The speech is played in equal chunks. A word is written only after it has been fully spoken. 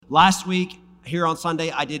last week, here on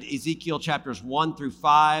Sunday, I did Ezekiel chapters 1 through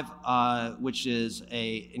 5, which is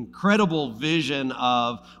an incredible vision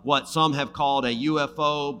of what some have called a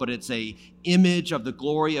UFO, but it's a image of the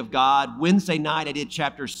glory of God. Wednesday night, I did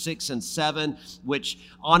chapters 6 and 7, which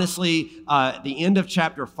honestly, the end of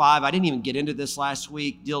chapter 5, I didn't even get into this last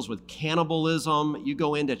week, deals with cannibalism. You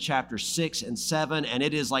go into chapter 6 and 7, and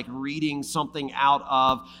it is like reading something out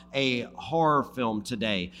of a horror film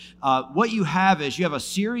today. What you have is you have a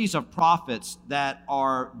series of prophets that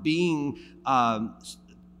are being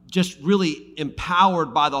just really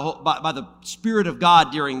empowered by the Spirit of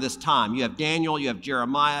God during this time. You have Daniel, you have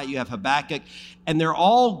Jeremiah, you have Habakkuk, and they're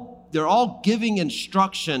all giving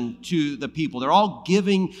instruction to the people. They're all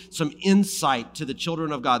giving some insight to the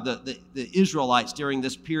children of God, the Israelites during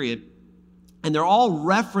this period. And they're all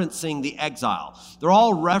referencing the exile. They're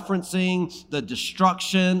all referencing the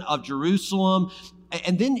destruction of Jerusalem.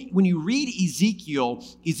 And then when you read Ezekiel,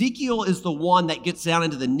 Ezekiel is the one that gets down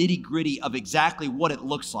into the nitty-gritty of exactly what it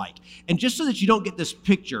looks like. And just so that you don't get this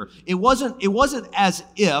picture, it wasn't as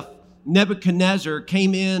if Nebuchadnezzar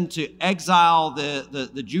came in to exile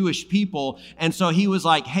the Jewish people. And so he was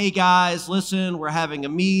like, hey guys, listen, we're having a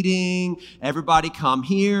meeting. Everybody come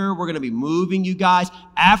here. We're going to be moving you guys.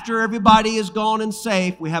 After everybody is gone and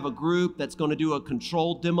safe, we have a group that's going to do a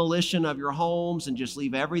controlled demolition of your homes and just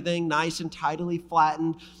leave everything nice and tidily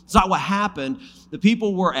flattened. It's not what happened. The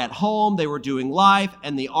people were at home. They were doing life.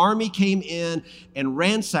 And the army came in and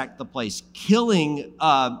ransacked the place, killing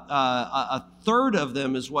a third of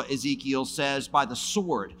them, is what Ezekiel says, by the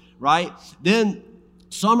sword, right? Then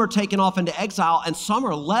some are taken off into exile and some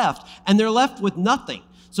are left, and they're left with nothing.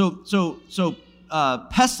 So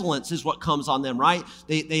pestilence is what comes on them, right?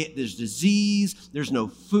 There's disease, there's no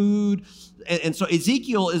food. And so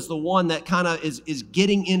Ezekiel is the one that kind of is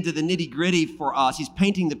getting into the nitty-gritty for us. He's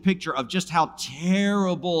painting the picture of just how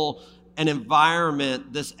terrible an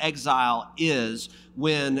environment this exile is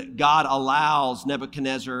when God allows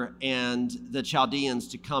Nebuchadnezzar and the Chaldeans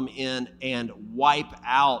to come in and wipe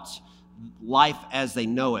out life as they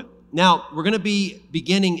know it. Now, we're going to be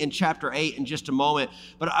beginning in chapter 8 in just a moment,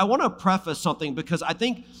 but I want to preface something because I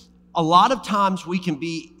think a lot of times we can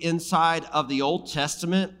be inside of the Old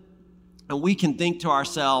Testament and we can think to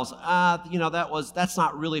ourselves, that's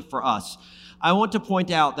not really for us. I want to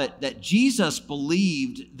point out that Jesus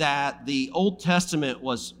believed that the Old Testament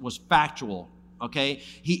was factual. Okay,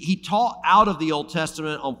 he taught out of the Old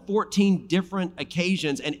Testament on 14 different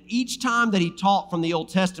occasions, and each time that he taught from the Old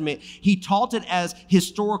Testament, he taught it as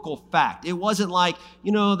historical fact. It wasn't like,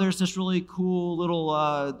 there's this really cool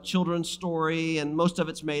little children's story, and most of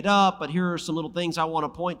it's made up, but here are some little things I want to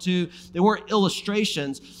point to. They weren't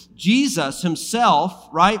illustrations. Jesus himself,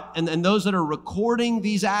 right, and those that are recording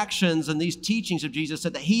these actions and these teachings of Jesus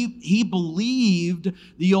said that he believed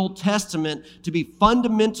the Old Testament to be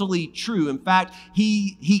fundamentally true. In fact,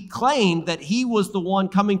 he claimed that he was the one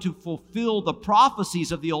coming to fulfill the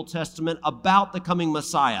prophecies of the Old Testament about the coming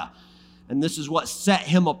Messiah. And this is what set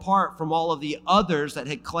him apart from all of the others that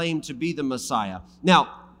had claimed to be the Messiah.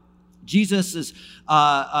 Now, Jesus is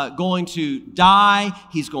going to die,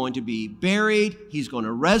 he's going to be buried, he's going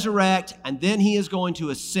to resurrect, and then he is going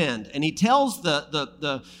to ascend. And he tells those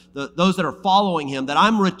that are following him that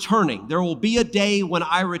I'm returning. There will be a day when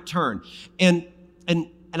I return. And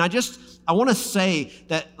I want to say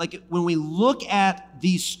that, like, when we look at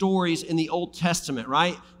these stories in the Old Testament,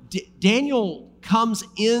 right, Daniel comes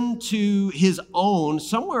into his own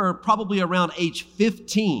somewhere probably around age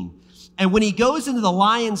 15. And when he goes into the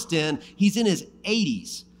lion's den, he's in his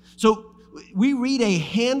 80s. So we read a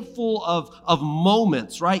handful of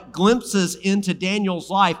moments, right? Glimpses into Daniel's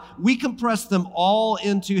life. We compress them all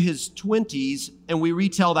into his 20s and we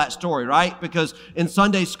retell that story, right? Because in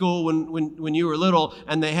Sunday school, when you were little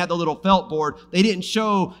and they had the little felt board, they didn't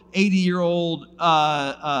show 80-year-old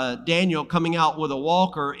Daniel coming out with a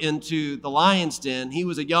walker into the lion's den. He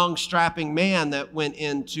was a young, strapping man that went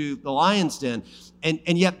into the lion's den.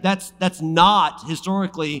 And yet that's not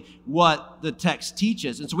historically what the text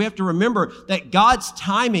teaches. And so we have to remember that God's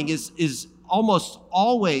timing is almost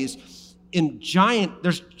always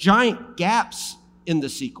there's giant gaps in the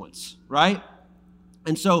sequence, right?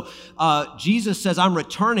 And so Jesus says, I'm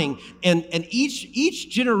returning, and each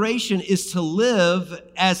generation is to live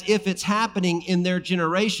as if it's happening in their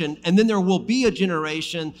generation, and then there will be a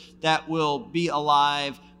generation that will be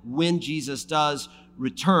alive when Jesus does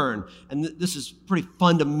return. And this is pretty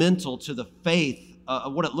fundamental to the faith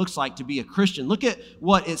of what it looks like to be a Christian. Look at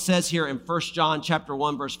what it says here in 1 John chapter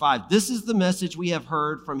 1, verse 5. This is the message we have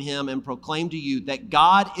heard from him and proclaimed to you, that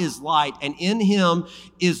God is light and in him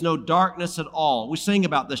is no darkness at all. We sang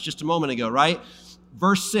about this just a moment ago, right?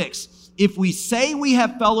 Verse 6, if we say we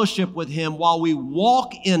have fellowship with him while we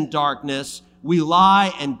walk in darkness, we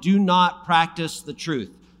lie and do not practice the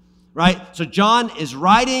truth. Right? So John is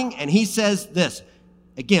writing and he says this,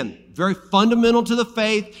 again, very fundamental to the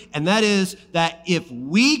faith, and that is that if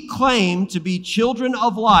we claim to be children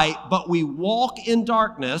of light, but we walk in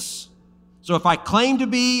darkness, so if I claim to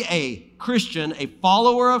be a Christian, a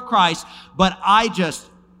follower of Christ, but I just,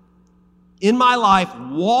 in my life,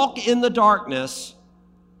 walk in the darkness,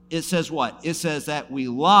 it says what? It says that we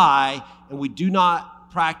lie and we do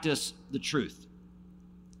not practice the truth.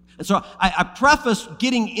 And so I preface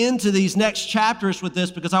getting into these next chapters with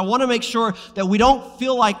this because I want to make sure that we don't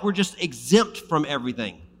feel like we're just exempt from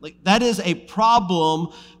everything. Like that is a problem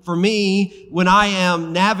for me when I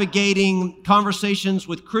am navigating conversations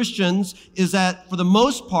with Christians, is that for the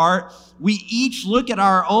most part, we each look at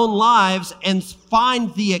our own lives and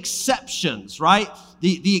find the exceptions, right?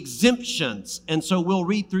 The exemptions. And so we'll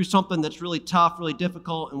read through something that's really tough, really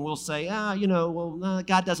difficult, and we'll say,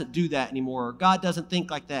 God doesn't do that anymore. Or God doesn't think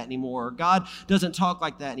like that anymore. Or God doesn't talk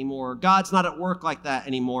like that anymore. Or God's not at work like that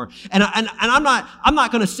anymore. And I'm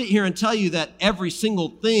not going to sit here and tell you that every single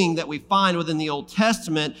thing that we find within the Old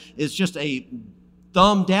Testament is just a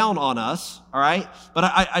thumb down on us, all right? But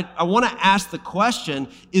I want to ask the question,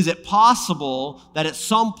 is it possible that at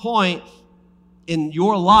some point in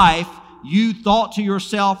your life, you thought to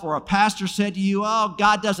yourself, or a pastor said to you, oh,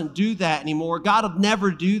 God doesn't do that anymore. God will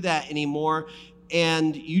never do that anymore.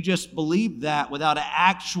 And you just believed that without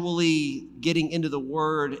actually getting into the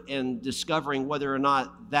Word and discovering whether or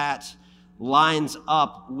not that lines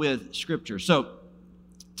up with Scripture. So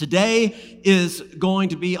today is going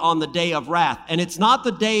to be on the day of wrath. And it's not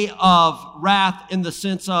the day of wrath in the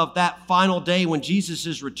sense of that final day when Jesus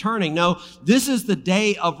is returning. No, this is the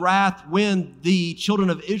day of wrath when the children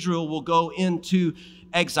of Israel will go into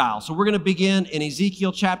exile. So we're going to begin in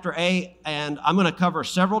Ezekiel chapter 8, and I'm going to cover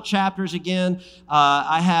several chapters again.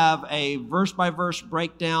 I have a verse-by-verse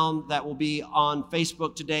breakdown that will be on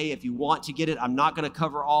Facebook today if you want to get it. I'm not going to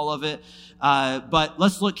cover all of it, but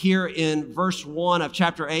let's look here in verse 1 of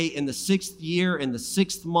chapter 8. In the 6th year, in the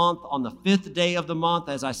 6th month, on the 5th day of the month,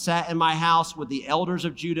 as I sat in my house with the elders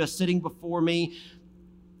of Judah sitting before me,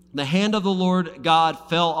 the hand of the Lord God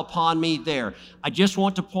fell upon me there. I just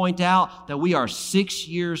want to point out that we are 6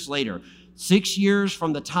 years later, 6 years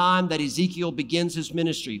from the time that Ezekiel begins his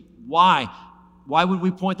ministry. Why? Why would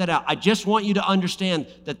we point that out? I just want you to understand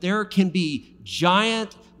that there can be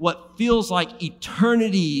giant, what feels like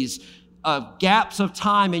eternities of gaps of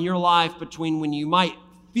time in your life between when you might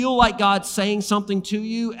feel like God's saying something to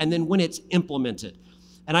you and then when it's implemented.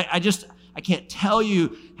 And I can't tell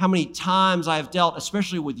you how many times I have dealt,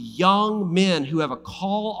 especially with young men who have a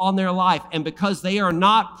call on their life, and because they are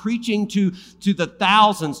not preaching to the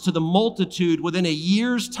thousands, to the multitude within a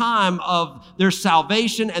year's time of their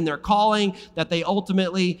salvation and their calling, that they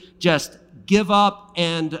ultimately just give up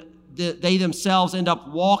and they themselves end up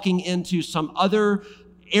walking into some other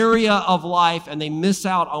area of life and they miss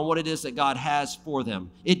out on what it is that God has for them.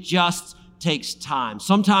 It just takes time.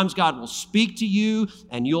 Sometimes God will speak to you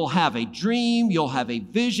and you'll have a dream, you'll have a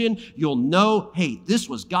vision, you'll know, hey, this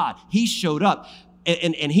was God. He showed up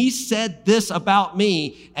and he said this about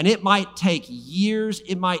me, and it might take years,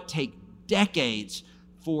 it might take decades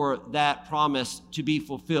for that promise to be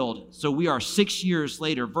fulfilled. So we are 6 years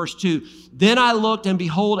later. Verse 2, then I looked and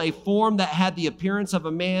behold a form that had the appearance of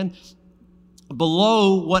a man.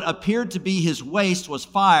 Below what appeared to be his waist was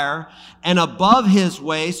fire, and above his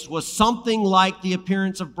waist was something like the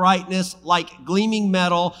appearance of brightness, like gleaming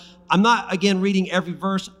metal. I'm not, again, reading every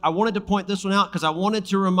verse. I wanted to point this one out because I wanted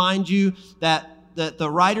to remind you that the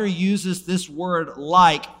writer uses this word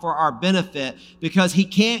like for our benefit because he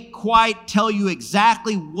can't quite tell you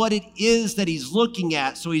exactly what it is that he's looking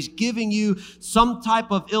at. So he's giving you some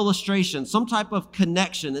type of illustration, some type of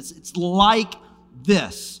connection. It's like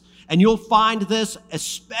this. And you'll find this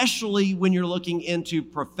especially when you're looking into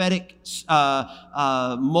prophetic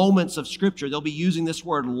moments of Scripture. They'll be using this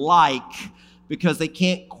word like because they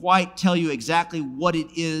can't quite tell you exactly what it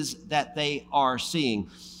is that they are seeing.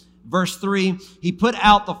 Verse 3, he put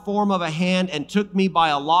out the form of a hand and took me by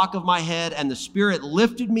a lock of my head, and the Spirit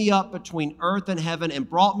lifted me up between earth and heaven and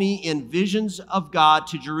brought me in visions of God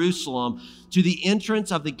to Jerusalem, to the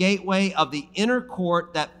entrance of the gateway of the inner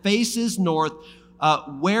court that faces north,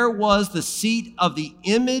 where was the seat of the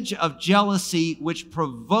image of jealousy, which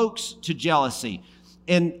provokes to jealousy.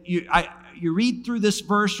 And you read through this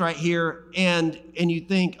verse right here, and you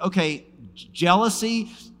think, okay,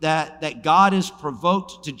 jealousy, that God is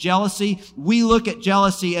provoked to jealousy. We look at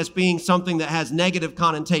jealousy as being something that has negative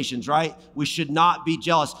connotations, right? We should not be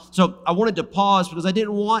jealous. So I wanted to pause because I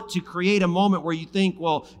didn't want to create a moment where you think,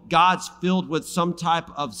 well, God's filled with some type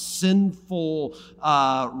of sinful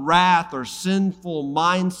wrath or sinful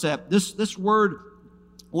mindset. This word,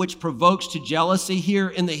 which provokes to jealousy here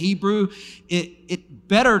in the Hebrew, it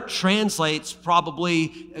better translates probably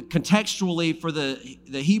contextually for the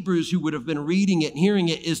Hebrews who would have been reading it and hearing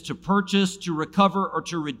it, is to purchase, to recover, or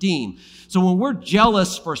to redeem. So when we're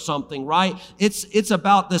jealous for something, right, it's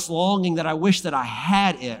about this longing that I wish that I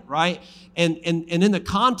had it, right? And in the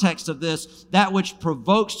context of this, that which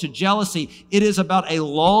provokes to jealousy, it is about a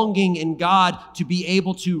longing in God to be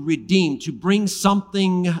able to redeem, to bring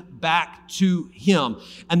something back to Him.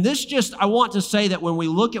 And this I want to say that when we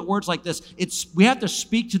look at words like this, we have to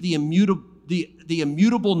speak to the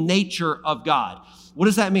immutable nature of God. What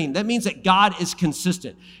does that mean? That means that God is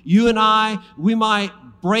consistent. You and I, we might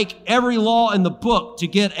break every law in the book to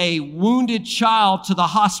get a wounded child to the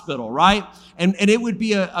hospital, right? And it would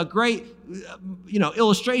be a great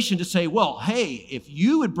illustration to say, well, hey, if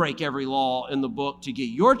you would break every law in the book to get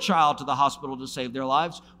your child to the hospital to save their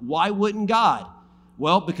lives, why wouldn't God?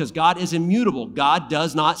 Well, because God is immutable. God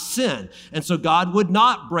does not sin. And so God would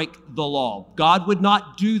not break the law. God would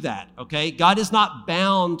not do that, okay? God is not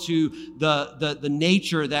bound to the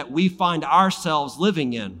nature that we find ourselves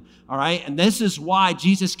living in, all right? And this is why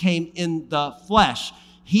Jesus came in the flesh.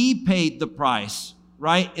 He paid the price,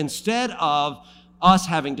 right? Instead of us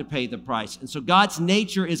having to pay the price. And so God's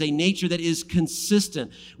nature is a nature that is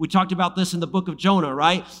consistent. We talked about this in the book of Jonah,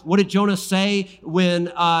 right? What did Jonah say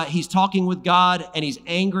when he's talking with God and he's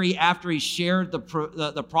angry after he shared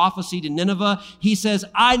the prophecy to Nineveh? He says,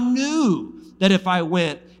 I knew that if I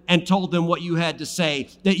went and told them what you had to say,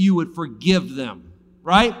 that you would forgive them.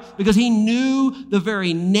 Right? Because he knew the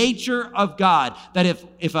very nature of God, that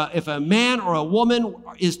if a man or a woman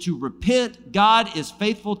is to repent, God is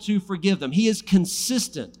faithful to forgive them. He is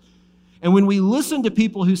consistent. And when we listen to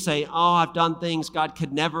people who say, oh, I've done things God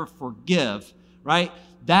could never forgive, right?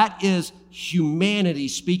 That is humanity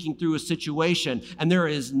speaking through a situation, and there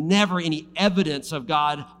is never any evidence of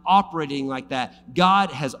God operating like that. God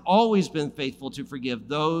has always been faithful to forgive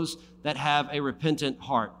those that have a repentant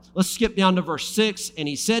heart. Let's skip down to verse 6. And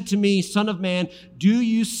he said to me, Son of man, do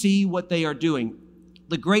you see what they are doing?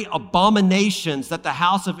 The great abominations that the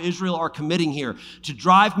house of Israel are committing here to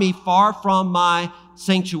drive me far from my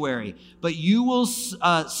sanctuary. But you will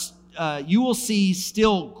see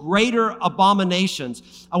still greater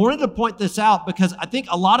abominations. I wanted to point this out because I think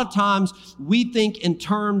a lot of times we think in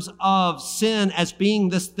terms of sin as being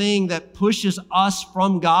this thing that pushes us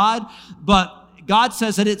from God, but God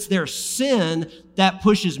says that it's their sin that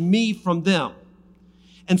pushes me from them.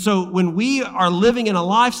 And so when we are living in a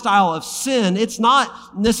lifestyle of sin, it's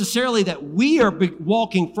not necessarily that we are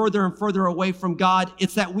walking further and further away from God.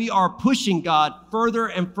 It's that we are pushing God further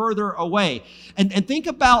and further away. And think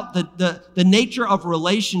about the nature of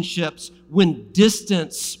relationships when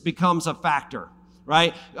distance becomes a factor.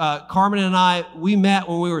 Right? Carmen and I, we met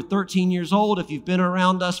when we were 13 years old. If you've been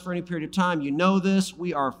around us for any period of time, you know this.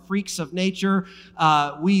 We are freaks of nature.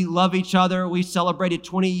 We love each other. We celebrated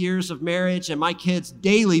 20 years of marriage, and my kids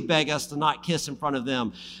daily beg us to not kiss in front of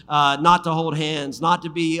them, not to hold hands, not to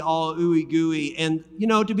be all ooey gooey. And,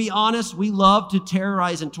 to be honest, we love to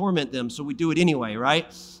terrorize and torment them, so we do it anyway, right?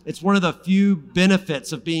 It's one of the few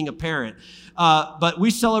benefits of being a parent. But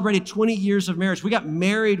we celebrated 20 years of marriage. We got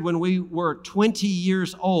married when we were 20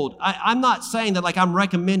 years old. I'm not saying that I'm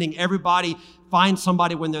recommending everybody find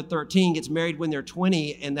somebody when they're 13, gets married when they're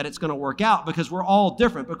 20, and that it's going to work out, because we're all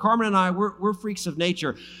different. But Carmen and I, we're freaks of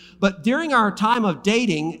nature. But during our time of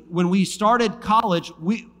dating, when we started college,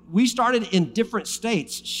 we started in different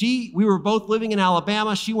states. We were both living in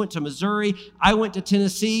Alabama. She went to Missouri. I went to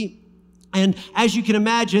Tennessee. And as you can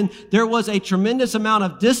imagine, there was a tremendous amount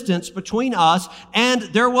of distance between us, and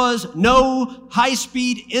there was no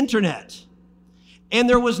high-speed internet, and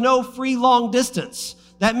there was no free long distance.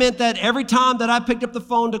 That meant that every time that I picked up the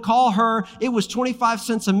phone to call her, it was 25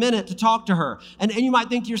 cents a minute to talk to her. And you might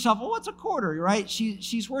think to yourself, well, what's a quarter, right?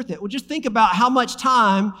 She's worth it. Well, just think about how much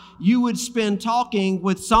time you would spend talking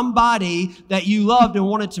with somebody that you loved and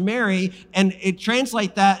wanted to marry, and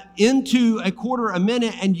translate that into a quarter a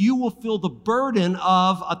minute, and you will feel the burden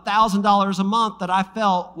of $1,000 a month that I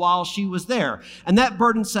felt while she was there. And that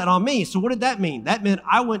burden sat on me. So what did that mean? That meant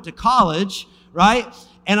I went to college, right?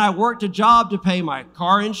 And I worked a job to pay my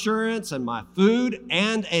car insurance and my food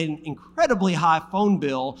and an incredibly high phone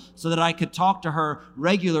bill so that I could talk to her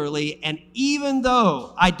regularly. And even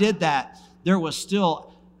though I did that, there was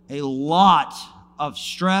still a lot of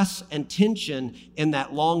stress and tension in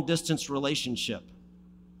that long-distance relationship.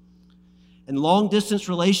 And long-distance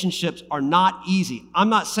relationships are not easy. I'm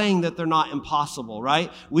not saying that they're not impossible,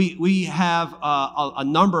 right? We have a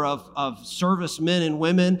number of servicemen and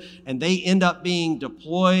women, and they end up being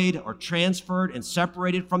deployed or transferred and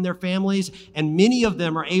separated from their families. And many of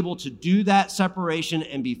them are able to do that separation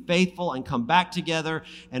and be faithful and come back together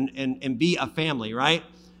and be a family, right?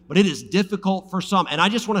 But it is difficult for some. And I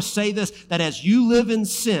just want to say this, that as you live in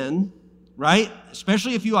sin, right,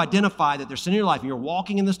 especially if you identify that there's sin in your life and you're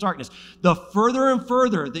walking in this darkness, the further and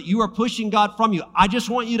further that you are pushing God from you, I just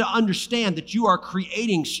want you to understand that you are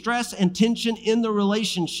creating stress and tension in the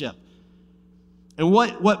relationship. And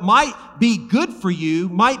what might be good for you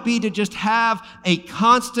might be to just have a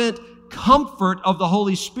constant comfort of the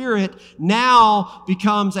Holy Spirit now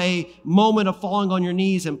becomes a moment of falling on your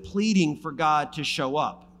knees and pleading for God to show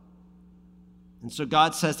up. And so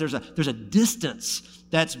God says there's a distance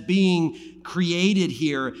that's being created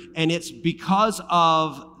here, and it's because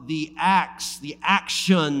of the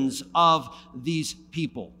actions of these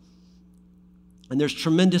people. And there's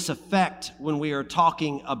tremendous effect when we are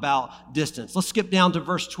talking about distance. Let's skip down to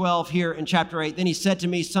verse 12 here in chapter 8. Then he said to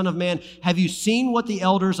me, Son of man, have you seen what the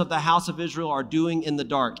elders of the house of Israel are doing in the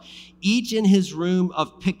dark, each in his room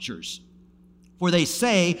of pictures? For they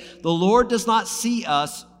say, the Lord does not see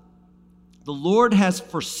us. The Lord has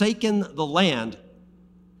forsaken the land.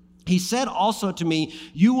 He said also to me,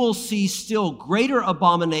 you will see still greater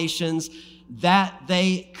abominations that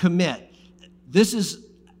they commit. This is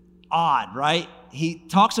odd, right? He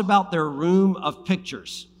talks about their room of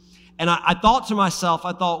pictures. And I thought to myself,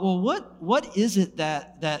 well, what is it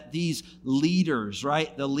that these leaders,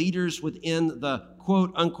 right? The leaders within the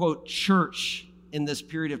quote unquote church in this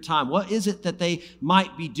period of time, what is it that they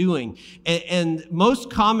might be doing? And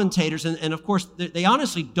most commentators, and of course, they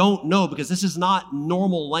honestly don't know because this is not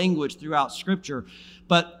normal language throughout Scripture,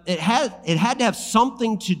 but it had to have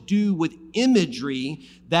something to do with imagery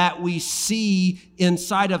that we see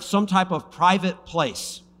inside of some type of private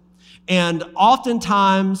place. And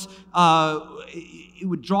oftentimes, it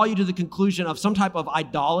would draw you to the conclusion of some type of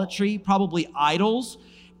idolatry, probably idols,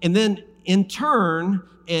 and then in turn,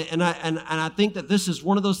 and I think that this is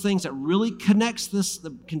one of those things that really connects this,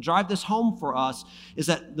 that can drive this home for us, is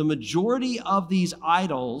that the majority of these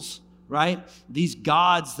idols, right, these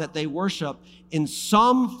gods that they worship, in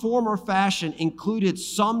some form or fashion included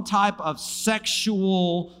some type of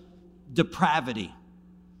sexual depravity.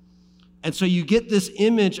 And so you get this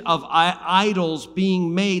image of idols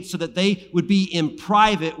being made so that they would be in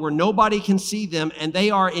private where nobody can see them, and they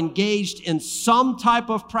are engaged in some type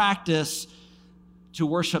of practice to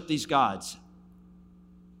worship these gods.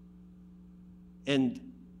 And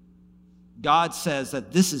God says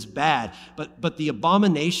that this is bad, but the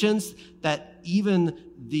abominations that even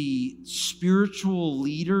the spiritual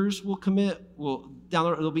leaders will commit,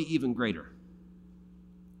 it'll be even greater.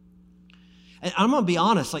 And I'm going to be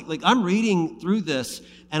honest, like I'm reading through this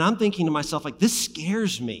and I'm thinking to myself, like, this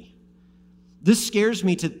scares me. This scares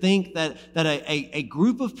me to think that a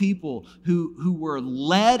group of people who were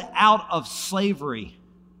led out of slavery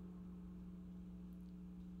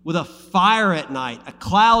with a fire at night, a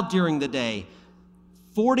cloud during the day,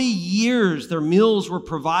 40 years their meals were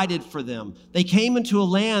provided for them. They came into a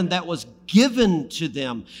land that was given to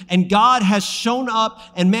them. And God has shown up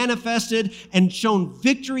and manifested and shown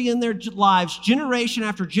victory in their lives generation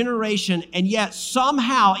after generation. And yet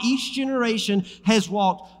somehow each generation has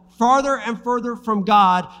walked farther and further from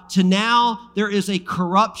God to now there is a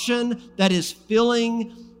corruption that is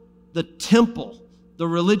filling the temple, the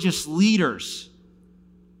religious leaders.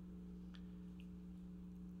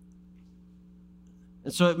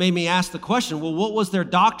 And so it made me ask the question, well, what was their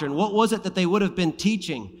doctrine? What was it that they would have been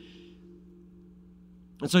teaching?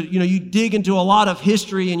 And so, you dig into a lot of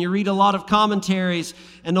history and you read a lot of commentaries,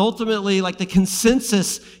 and ultimately, like, the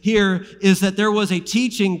consensus here is that there was a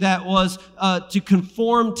teaching that was to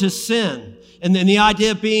conform to sin. And then the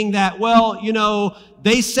idea being that, well,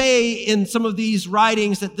 they say in some of these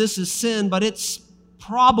writings that this is sin, but it's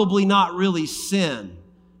probably not really sin.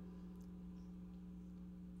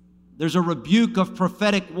 There's a rebuke of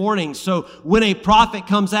prophetic warning. So when a prophet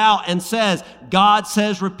comes out and says, God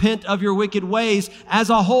says, repent of your wicked ways, as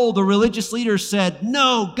a whole, the religious leaders said,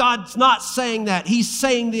 no, God's not saying that. He's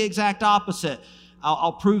saying the exact opposite.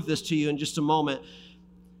 I'll prove this to you in just a moment.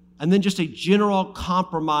 And then just a general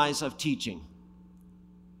compromise of teaching.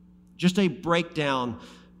 Just a breakdown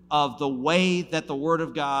of the way that the Word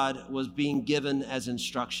of God was being given as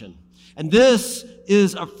instruction. And this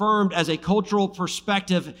is affirmed as a cultural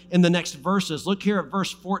perspective in the next verses. Look here at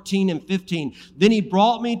verse 14 and 15. Then he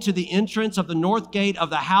brought me to the entrance of the north gate of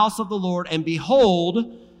the house of the Lord, and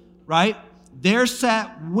behold, right, there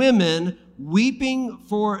sat women weeping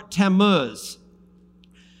for Tammuz.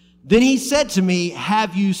 Then he said to me,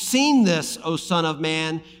 have you seen this, O son of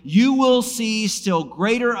man? You will see still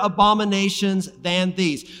greater abominations than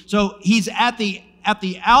these. So he's at the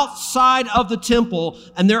outside of the temple,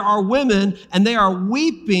 and there are women, and they are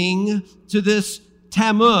weeping to this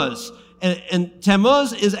Tammuz. And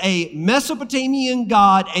Tammuz is a Mesopotamian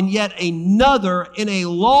god, and yet another in a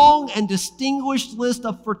long and distinguished list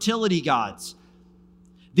of fertility gods.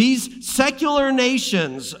 These secular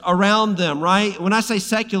nations around them, right? When I say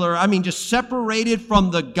secular, I mean just separated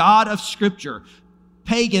from the God of Scripture.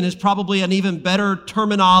 Pagan is probably an even better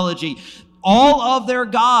terminology. All of their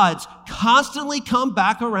gods constantly come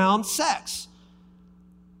back around sex.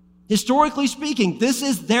 Historically speaking, this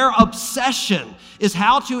is their obsession, is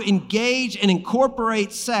how to engage and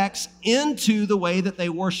incorporate sex into the way that they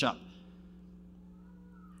worship.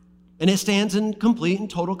 And it stands in complete and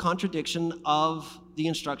total contradiction of the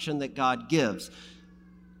instruction that God gives.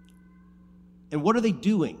 And what are they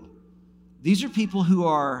doing? These are people who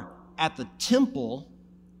are at the temple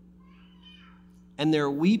and they're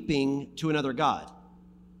weeping to another god.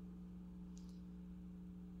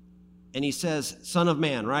 And he says, son of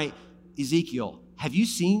man, right? Ezekiel, have you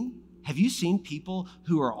seen people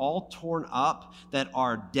who are all torn up, that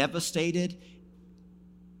are devastated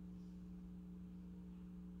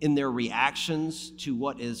in their reactions to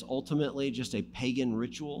what is ultimately just a pagan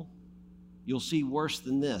ritual? You'll see worse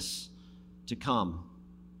than this to come.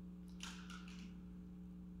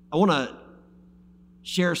 I want to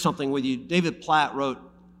share something with you. David Platt wrote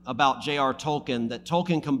about J.R. Tolkien, that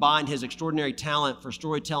Tolkien combined his extraordinary talent for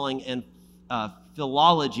storytelling and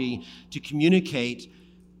philology to communicate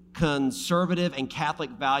conservative and Catholic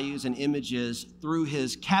values and images through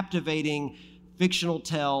his captivating fictional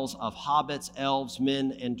tales of hobbits, elves,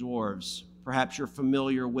 men, and dwarves. Perhaps you're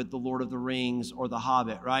familiar with The Lord of the Rings or The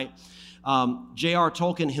Hobbit, right? J.R.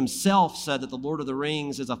 Tolkien himself said that The Lord of the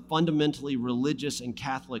Rings is a fundamentally religious and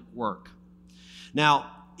Catholic work.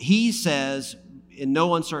 Now, he says, in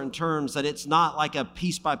no uncertain terms, that it's not like a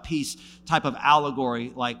piece-by-piece type of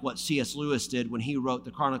allegory like what C.S. Lewis did when he wrote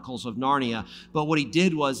the Chronicles of Narnia. But what he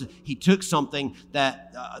did was he took something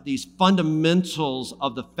that, these fundamentals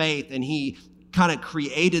of the faith, and he kind of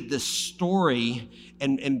created this story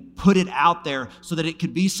and put it out there so that it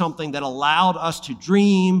could be something that allowed us to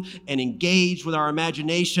dream and engage with our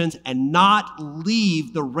imaginations and not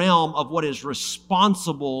leave the realm of what is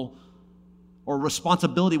responsible or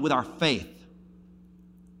responsibility with our faith.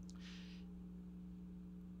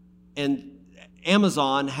 And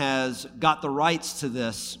Amazon has got the rights to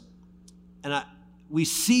this, and we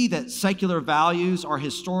see that secular values are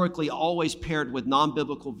historically always paired with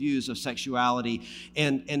non-biblical views of sexuality.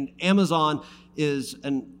 And Amazon is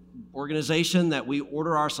an organization that we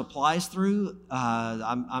order our supplies through.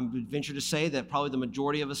 I would venture to say that probably the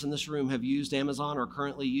majority of us in this room have used Amazon or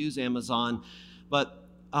currently use Amazon. But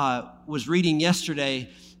was reading yesterday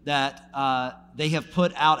that they have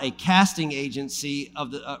put out a casting agency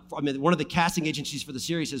one of the casting agencies for the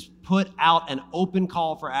series has put out an open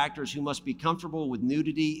call for actors who must be comfortable with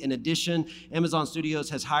nudity. In addition, Amazon Studios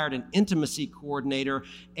has hired an intimacy coordinator,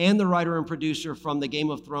 and the writer and producer from the Game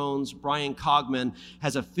of Thrones, Brian Cogman,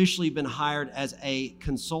 has officially been hired as a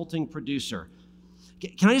consulting producer.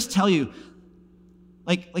 Can I just tell you,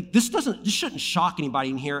 this shouldn't shock anybody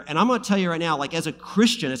in here. And I'm going to tell you right now, as a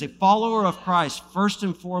Christian, as a follower of Christ, first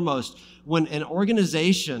and foremost, when an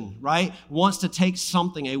organization, right, wants to take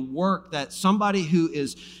something, a work that somebody who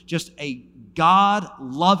is just a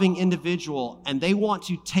God-loving individual, and they want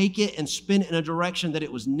to take it and spin it in a direction that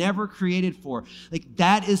it was never created for,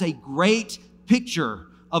 that is a great picture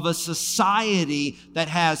of a society that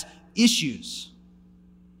has issues.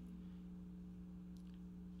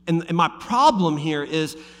 And my problem here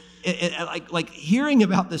is, hearing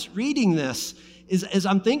about this, reading this, is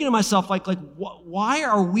I'm thinking to myself, why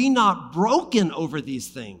are we not broken over these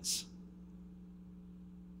things?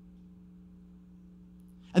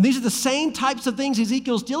 And these are the same types of things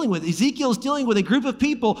Ezekiel's dealing with. Ezekiel's dealing with a group of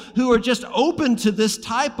people who are just open to this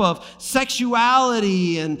type of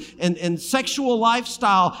sexuality and sexual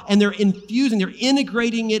lifestyle, and they're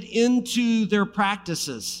integrating it into their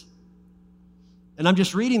practices. And I'm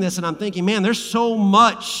just reading this and I'm thinking, man, there's so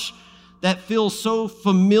much that feels so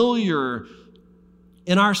familiar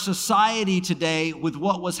in our society today with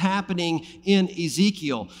what was happening in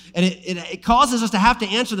Ezekiel. And it causes us to have to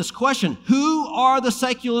answer this question: who are the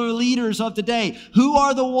secular leaders of today? Who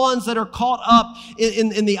are the ones that are caught up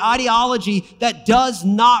in the ideology that does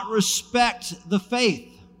not respect the faith?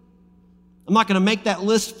 I'm not going to make that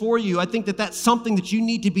list for you. I think that that's something that you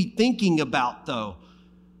need to be thinking about, though.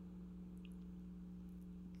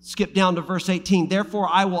 Skip down to verse 18. Therefore,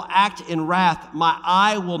 I will act in wrath. My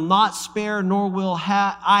eye will not spare, nor will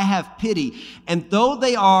I have pity. And though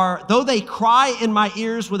they cry in my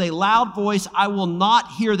ears with a loud voice, I will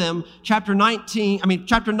not hear them. Chapter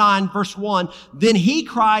 9, verse 1. Then he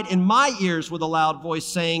cried in my ears with a loud voice,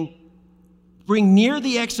 saying, bring near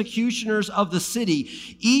the executioners of the city,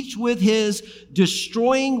 each with his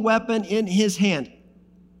destroying weapon in his hand.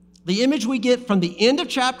 The image we get from the end of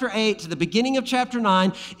chapter 8 to the beginning of chapter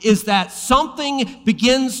 9 is that something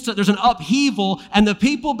there's an upheaval, and the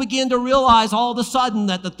people begin to realize all of a sudden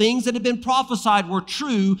that the things that had been prophesied were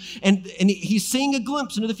true, and he's seeing a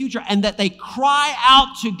glimpse into the future, and that they cry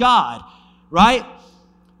out to God, right?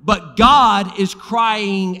 But God is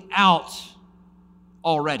crying out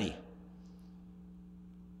already.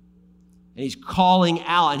 And he's calling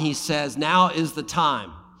out, and he says, now is the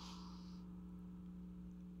time.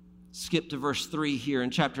 Skip to verse 3 here in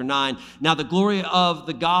chapter 9. Now the glory of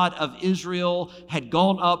the God of Israel had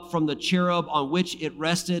gone up from the cherub on which it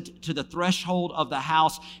rested to the threshold of the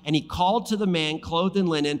house, and he called to the man clothed in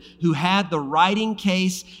linen who had the writing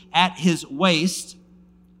case at his waist.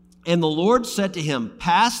 And the Lord said to him,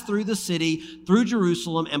 pass through the city, through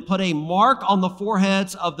Jerusalem, and put a mark on the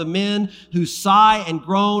foreheads of the men who sigh and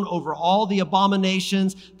groan over all the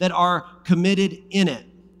abominations that are committed in it.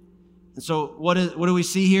 And so what do we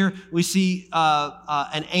see here? We see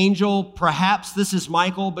an angel. Perhaps this is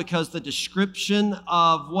Michael, because the description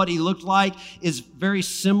of what he looked like is very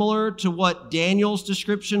similar to what Daniel's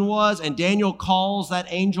description was. And Daniel calls that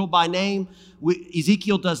angel by name.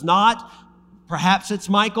 Ezekiel does not. Perhaps it's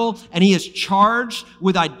Michael, and he is charged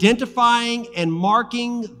with identifying and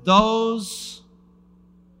marking those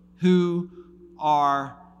who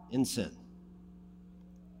are in sin.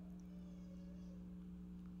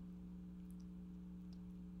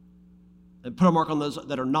 And put a mark on those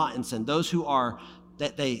that are not in sin, those who are,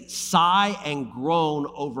 that they sigh and groan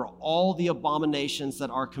over all the abominations that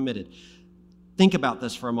are committed. Think about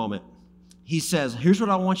this for a moment. He says, here's what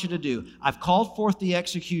I want you to do. I've called forth the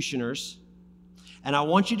executioners, and I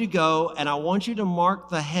want you to go, and I want you to mark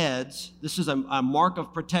the heads. This is a mark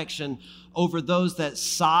of protection over those that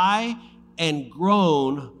sigh and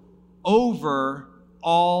groan over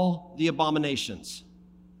all the abominations.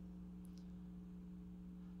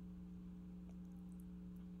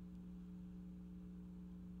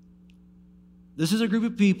 This is a group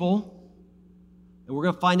of people, and we're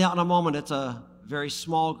going to find out in a moment it's a very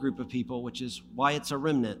small group of people, which is why it's a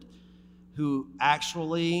remnant, who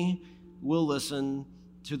actually will listen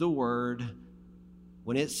to the word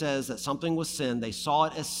when it says that something was sin. They saw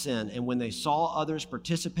it as sin, and when they saw others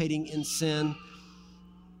participating in sin,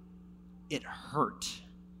 it hurt.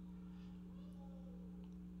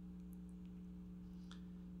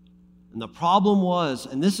 And the problem was,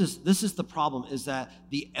 and this is the problem, is that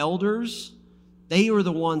the elders, they were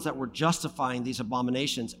the ones that were justifying these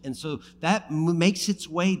abominations. And so that makes its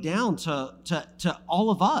way down to all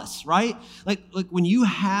of us, right? Like when you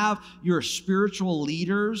have your spiritual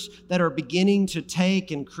leaders that are beginning to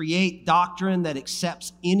take and create doctrine that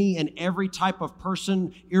accepts any and every type of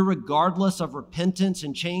person, irregardless of repentance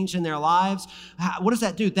and change in their lives, what does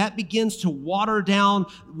that do? That begins to water down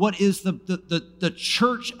what is the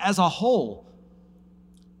church as a whole.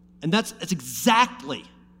 And it's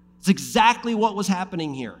exactly what was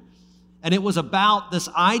happening here. And it was about this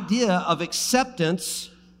idea of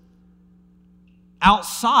acceptance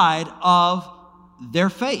outside of their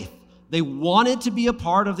faith. They wanted to be a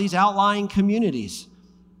part of these outlying communities.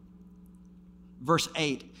 Verse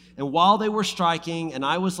 8, and while they were striking and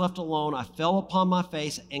I was left alone, I fell upon my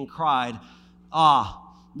face and cried,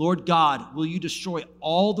 Lord God, will you destroy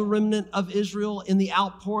all the remnant of Israel in the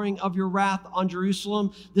outpouring of your wrath on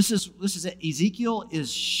Jerusalem? This is Ezekiel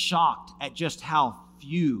is shocked at just how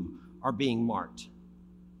few are being marked.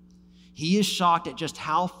 He is shocked at just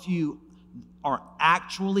how few are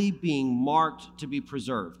actually being marked to be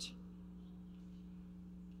preserved.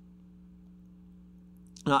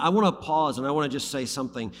 Now, I want to pause and I want to just say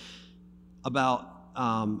something about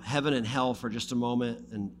heaven and hell for just a moment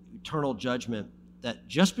and eternal judgment. That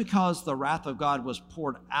just because the wrath of God was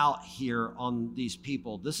poured out here on these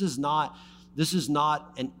people, this is not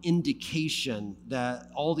an indication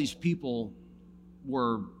that all these people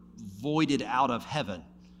were voided out of heaven,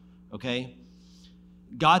 okay?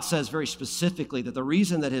 God says very specifically that the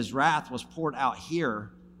reason that his wrath was poured out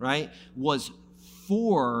here, right, was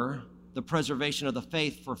for the preservation of the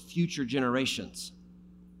faith for future generations.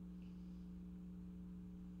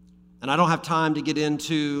 And I don't have time to get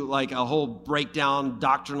into like a whole breakdown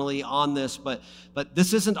doctrinally on this, but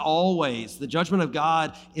this isn't always, the judgment of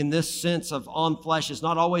God in this sense of on flesh is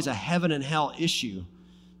not always a heaven and hell issue,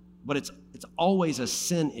 but it's always a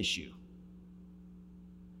sin issue.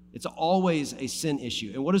 It's always a sin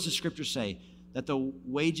issue. And what does the scripture say? That the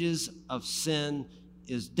wages of sin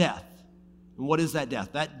is death. And what is that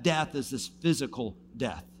death? That death is this physical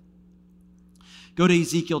death. Go to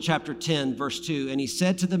Ezekiel chapter 10, verse 2. And he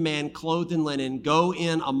said to the man clothed in linen, go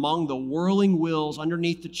in among the whirling wheels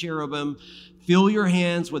underneath the cherubim, fill your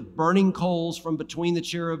hands with burning coals from between the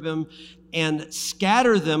cherubim, and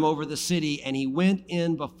scatter them over the city. And he went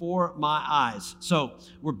in before my eyes. So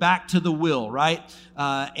we're back to the will, right?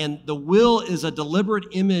 And the will is a deliberate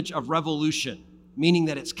image of revolution, meaning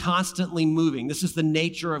that it's constantly moving. This is the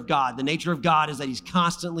nature of God. The nature of God is that he's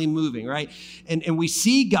constantly moving, right? And we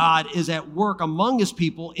see God is at work among his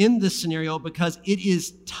people in this scenario because it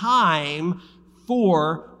is time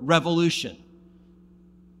for revolution.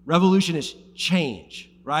 Revolution is change,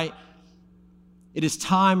 right? It is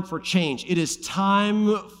time for change. It is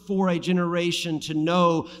time for a generation to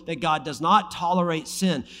know that God does not tolerate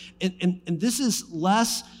sin. And this is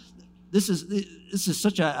less... This is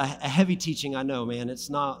such a heavy teaching, I know, man. It's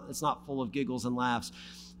not full of giggles and laughs.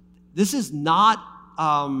 This is not,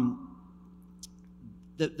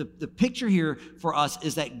 the picture here for us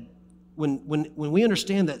is that when we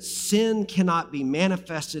understand that sin cannot be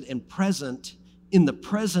manifested and present in the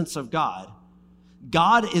presence of God,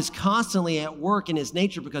 God is constantly at work in his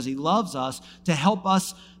nature because he loves us to help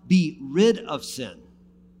us be rid of sin.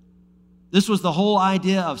 This was the whole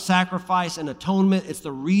idea of sacrifice and atonement. It's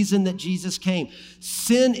the reason that Jesus came.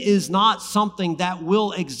 Sin is not something that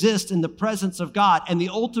will exist in the presence of God. And the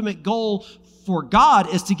ultimate goal for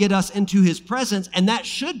God is to get us into his presence. And that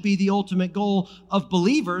should be the ultimate goal of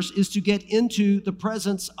believers, is to get into the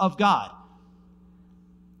presence of God.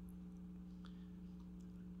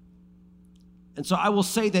 And so I will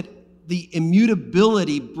say that the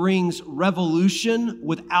immutability brings revolution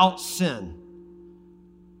without sin.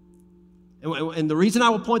 And the reason I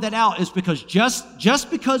will point that out is because just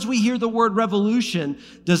because we hear the word revolution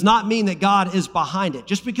does not mean that God is behind it.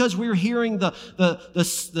 Just because we're hearing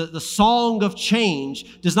the song of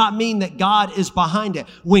change does not mean that God is behind it.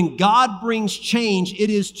 When God brings change, it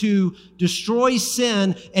is to destroy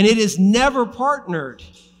sin, and it is never partnered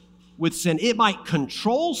with sin. It might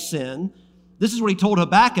control sin. This is what he told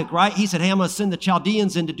Habakkuk, right? He said, hey, I'm going to send the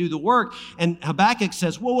Chaldeans in to do the work. And Habakkuk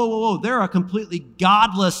says, whoa. They're a completely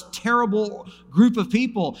godless, terrible group of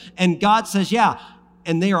people. And God says, yeah,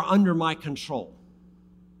 and they are under my control.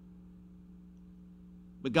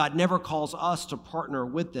 But God never calls us to partner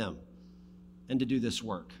with them and to do this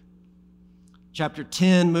work. Chapter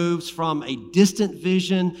 10 moves from a distant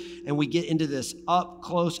vision, and we get into this up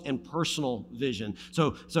close and personal vision.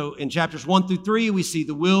 So in chapters 1 through 3, we see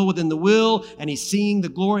the will within the will, and he's seeing the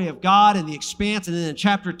glory of God in the expanse. And then in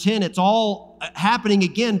chapter 10, it's all happening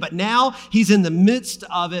again, but now he's in the midst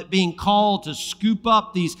of it, being called to scoop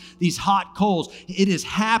up these hot coals. It is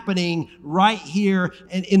happening right here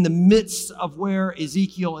and in the midst of where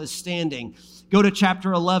Ezekiel is standing. Go to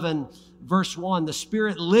chapter 11. Verse 1, the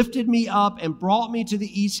Spirit lifted me up and brought me to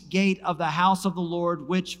the east gate of the house of the Lord,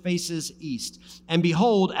 which faces east. And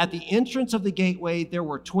behold, at the entrance of the gateway, there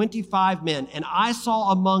were 25 men. And I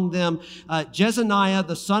saw among them Jezaniah,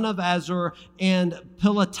 the son of Azur, and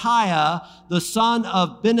Pelatiah, the son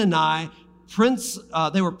of Benani.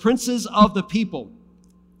 They were princes of the people.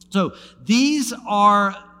 So these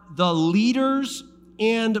are the leaders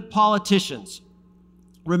and politicians.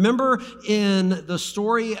 Remember in the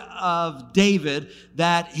story of David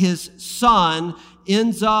that his son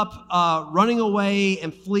ends up running away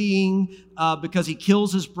and fleeing because he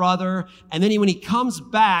kills his brother. And then when he comes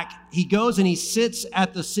back, he goes and he sits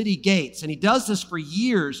at the city gates. And he does this for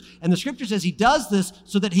years. And the scripture says he does this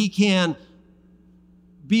so that he can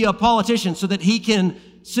be a politician, so that he can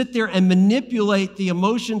sit there and manipulate the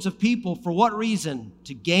emotions of people. For what reason?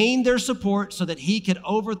 To gain their support so that he could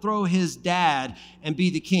overthrow his dad and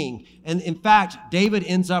be the king. And in fact, David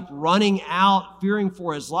ends up running out, fearing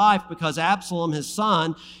for his life, because Absalom, his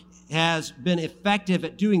son, has been effective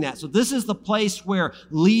at doing that. So this is the place where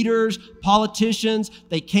leaders, politicians,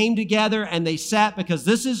 they came together and they sat, because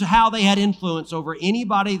this is how they had influence over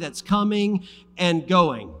anybody that's coming and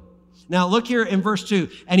going. Now look here in verse 2.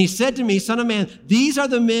 And he said to me, Son of man, these are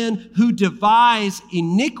the men who devise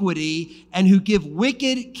iniquity and who give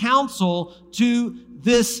wicked counsel to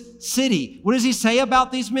this city. What does he say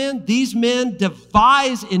about these men? These men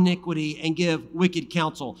devise iniquity and give wicked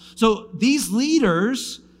counsel. So these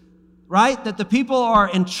leaders, right, that the people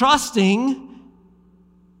are entrusting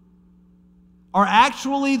are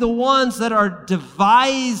actually the ones that are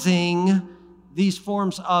devising these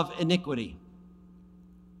forms of iniquity.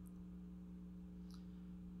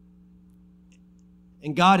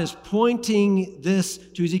 And God is pointing this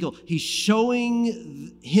to Ezekiel. He's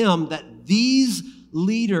showing him that these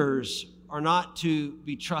leaders are not to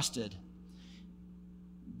be trusted.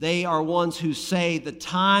 They are ones who say the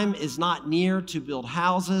time is not near to build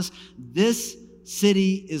houses. This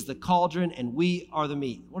city is the cauldron and we are the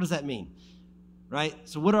meat. What does that mean? Right?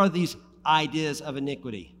 So what are these ideas of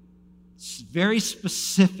iniquity? Very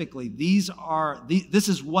specifically, this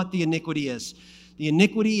is what the iniquity is. The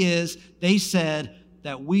iniquity is, they said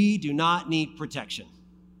that we do not need protection.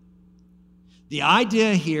 The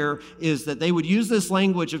idea here is that they would use this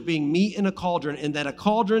language of being meat in a cauldron, and that a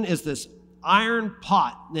cauldron is this iron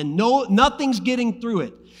pot, and nothing's getting through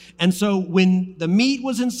it. And so when the meat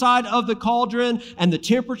was inside of the cauldron and the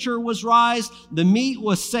temperature was raised, the meat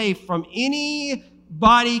was safe from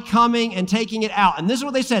anybody coming and taking it out. And this is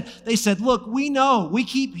what they said. They said, look, we know, we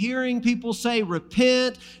keep hearing people say,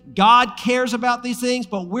 repent, God cares about these things,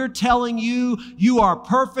 but we're telling you, you are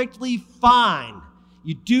perfectly fine.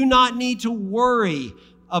 You do not need to worry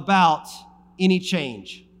about any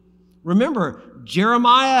change. Remember,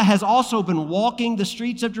 Jeremiah has also been walking the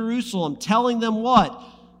streets of Jerusalem, telling them what?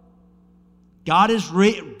 God is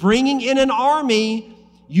bringing in an army.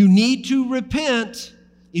 You need to repent.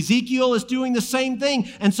 Ezekiel is doing the same thing.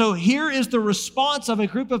 And so here is the response of a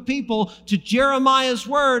group of people to Jeremiah's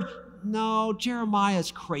word. No,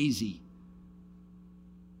 Jeremiah's crazy.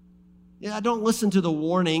 Yeah, don't listen to the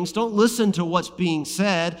warnings. Don't listen to what's being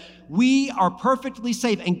said. We are perfectly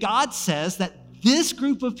safe. And God says that this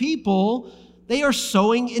group of people, they are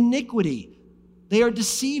sowing iniquity. They are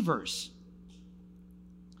deceivers.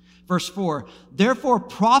 Verse 4, therefore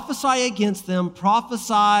prophesy against them,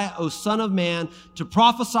 prophesy, O son of man. To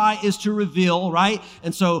prophesy is to reveal, right?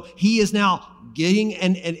 And so he is now getting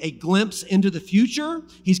a glimpse into the future.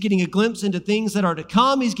 He's getting a glimpse into things that are to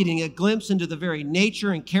come. He's getting a glimpse into the very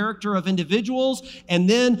nature and character of individuals. And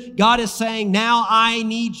then God is saying, now I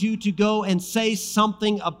need you to go and say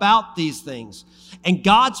something about these things. And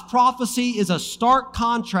God's prophecy is a stark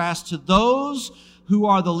contrast to those who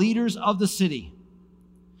are the leaders of the city.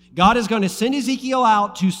 God is going to send Ezekiel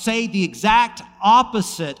out to say the exact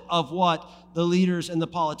opposite of what the leaders and the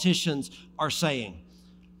politicians are saying.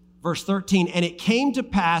 Verse 13, and it came to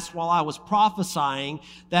pass while I was prophesying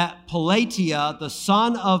that Pelatiah, the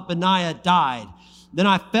son of Benaiah, died. Then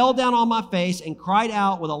I fell down on my face and cried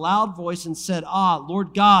out with a loud voice and said,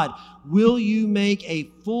 Lord God, will you make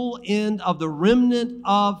a full end of the remnant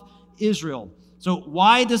of Israel? So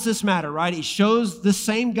why does this matter, right? He shows the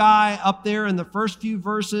same guy up there in the first few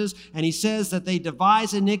verses, and he says that they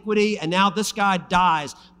devise iniquity, and now this guy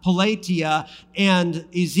dies, Pelatiah, and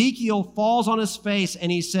Ezekiel falls on his face,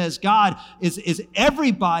 and he says, God, is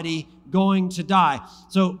everybody going to die?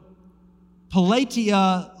 So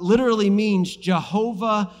Pelatiah literally means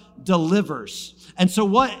Jehovah delivers. And so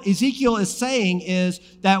what Ezekiel is saying is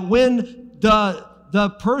that when the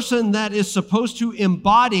person that is supposed to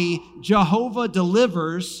embody Jehovah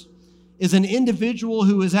delivers is an individual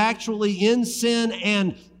who is actually in sin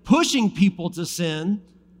and pushing people to sin,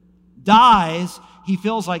 dies, he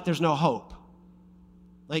feels like there's no hope.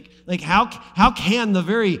 Like how can the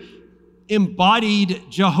very embodied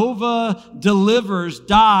Jehovah delivers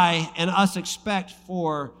die and us expect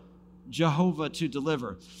for Jehovah to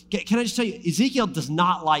deliver? Can I just tell you, Ezekiel does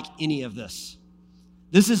not like any of this.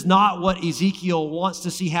 This is not what Ezekiel wants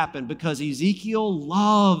to see happen, because Ezekiel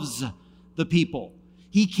loves the people.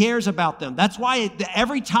 He cares about them. That's why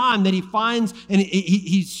every time that he finds, and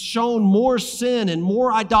he's shown more sin and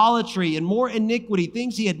more idolatry and more iniquity,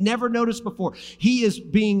 things he had never noticed before, he is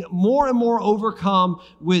being more and more overcome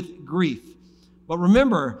with grief. But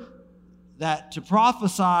remember that to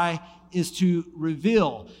prophesy is to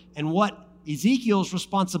reveal. And what Ezekiel's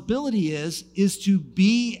responsibility is to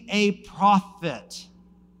be a prophet.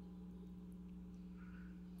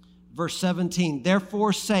 Verse 17,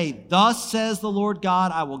 therefore say, thus says the Lord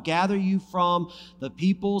God, I will gather you from the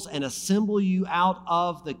peoples and assemble you out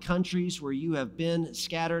of the countries where you have been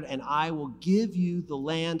scattered, and I will give you the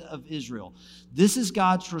land of Israel. This is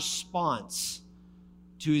God's response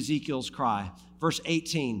to Ezekiel's cry. Verse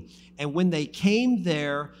 18, and when they came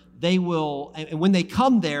there, they will, and when they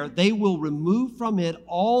come there, they will remove from it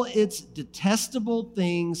all its detestable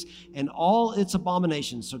things and all its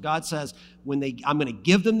abominations. So God says, I'm going to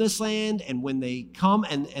give them this land, and when they come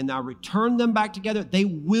and I return them back together, they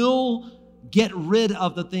will get rid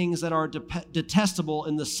of the things that are detestable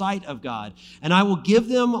in the sight of God. And I will give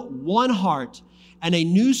them one heart, and a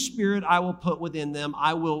new spirit I will put within them.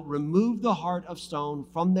 I will remove the heart of stone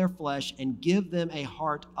from their flesh and give them a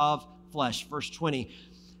heart of flesh. Verse 20,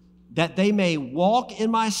 that they may walk in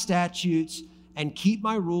my statutes and keep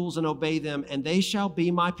my rules and obey them, and they shall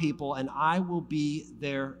be my people, and I will be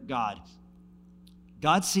their God.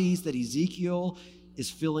 God sees that Ezekiel is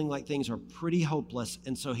feeling like things are pretty hopeless,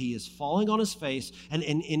 and so he is falling on his face. And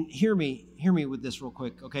hear me with this real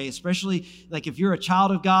quick, okay? Especially like if you're a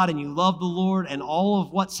child of God and you love the Lord and all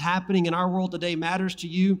of what's happening in our world today matters to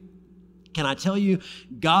you, can I tell you,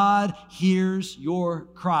 God hears your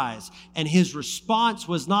cries. And his response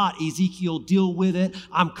was not, Ezekiel, deal with it,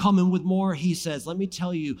 I'm coming with more. He says, let me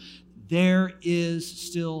tell you, there is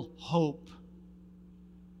still hope.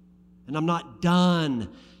 And I'm not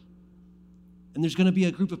done. And there's going to be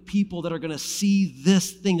a group of people that are going to see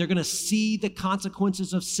this thing. They're going to see the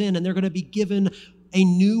consequences of sin, and they're going to be given a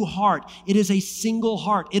new heart. It is a single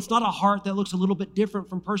heart. It's not a heart that looks a little bit different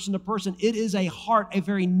from person to person. It is a heart, a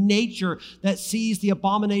very nature that sees the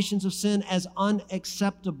abominations of sin as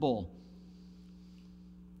unacceptable.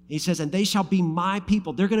 He says, and they shall be my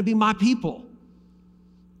people. They're going to be my people.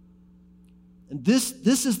 And this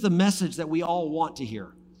is the message that we all want to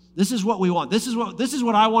hear. This is what we want. This is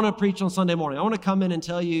what I want to preach on Sunday morning. I want to come in and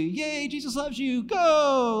tell you, yay, Jesus loves you.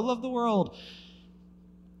 Go, love the world.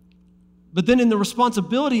 But then in the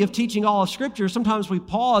responsibility of teaching all of Scripture, sometimes we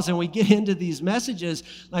pause and we get into these messages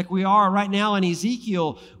like we are right now in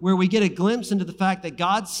Ezekiel, where we get a glimpse into the fact that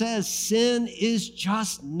God says sin is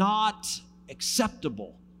just not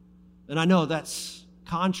acceptable. And I know that's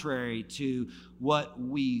contrary to what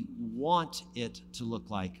we want it to look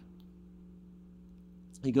like.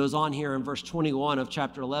 He goes on here in verse 21 of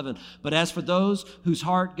chapter 11. But as for those whose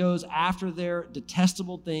heart goes after their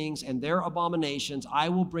detestable things and their abominations, I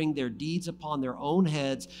will bring their deeds upon their own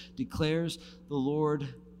heads, declares the Lord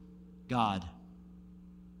God.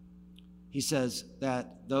 He says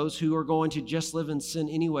that those who are going to just live in sin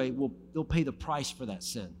anyway, they'll pay the price for that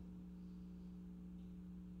sin.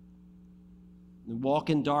 And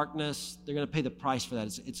walk in darkness, they're going to pay the price for that.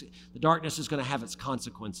 The darkness is going to have its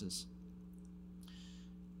consequences.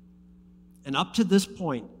 And up to this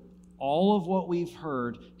point, all of what we've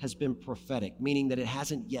heard has been prophetic, meaning that it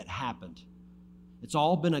hasn't yet happened. It's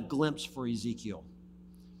all been a glimpse for Ezekiel.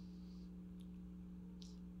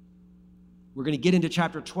 We're going to get into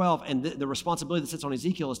chapter 12, and the responsibility that sits on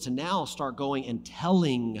Ezekiel is to now start going and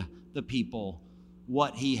telling the people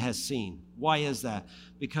what he has seen. Why is that?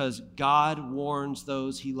 Because God warns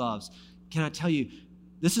those he loves. Can I tell you,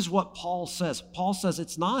 this is what Paul says. Paul says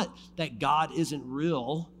it's not that God isn't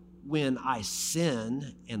real when I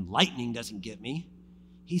sin and lightning doesn't get me.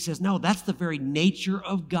 He says, no, that's the very nature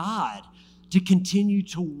of God, to continue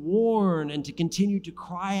to warn and to continue to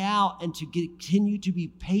cry out and to continue to be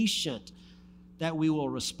patient that we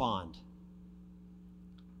will respond.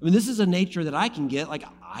 I mean, this is a nature that I can get. Like,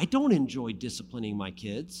 I don't enjoy disciplining my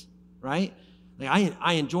kids, right? Like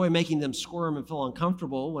I enjoy making them squirm and feel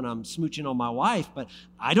uncomfortable when I'm smooching on my wife, but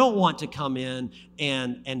I don't want to come in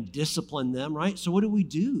and discipline them, right? So what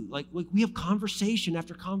do? Like we have conversation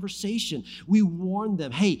after conversation. We warn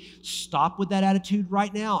them, hey, stop with that attitude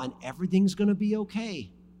right now, and everything's going to be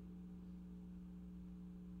okay.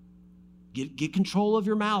 Get control of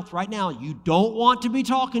your mouth right now. You don't want to be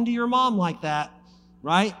talking to your mom like that,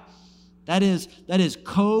 right? That is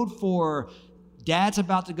code for Dad's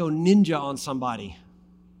about to go ninja on somebody.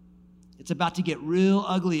 It's about to get real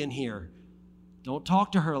ugly in here. Don't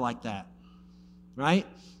talk to her like that, right?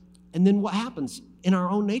 And then what happens? In our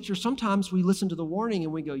own nature, sometimes we listen to the warning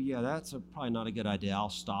and we go, yeah, that's probably not a good idea. I'll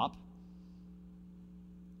stop.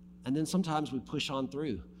 And then sometimes we push on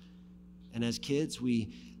through. And as kids,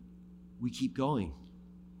 we keep going.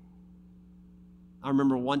 I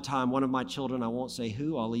remember one time, one of my children, I won't say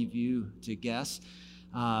who, I'll leave you to guess,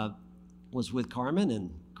 was with Carmen, and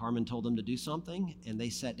Carmen told them to do something, and they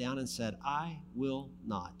sat down and said, I will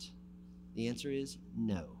not. The answer is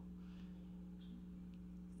no.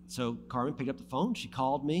 So Carmen picked up the phone. She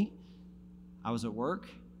called me. I was at work,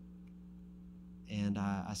 and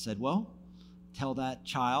I said, well, tell that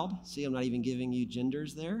child. See, I'm not even giving you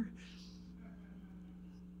genders there.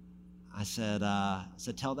 I said,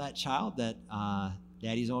 tell that child that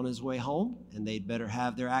Daddy's on his way home, and they'd better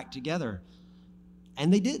have their act together.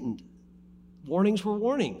 And they didn't. Warnings were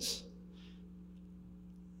warnings.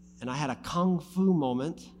 And I had a kung fu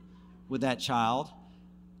moment with that child.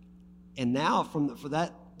 And now for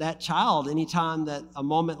that child, anytime that a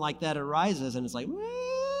moment like that arises and it's like,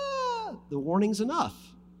 the warning's enough.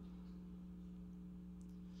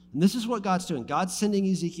 And this is what God's doing. God's sending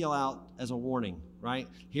Ezekiel out as a warning, right?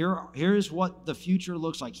 Here's what the future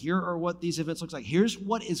looks like. Here are what these events look like. Here's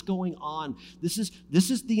what is going on. This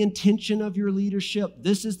is the intention of your leadership.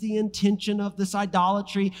 This is the intention of this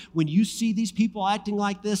idolatry. When you see these people acting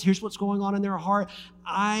like this, here's what's going on in their heart.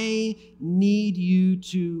 I need you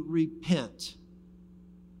to repent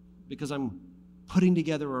because I'm putting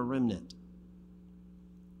together a remnant.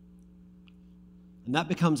 And that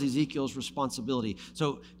becomes Ezekiel's responsibility.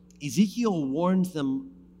 So Ezekiel warns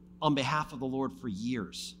them on behalf of the Lord for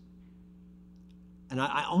years. And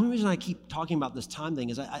the only reason I keep talking about this time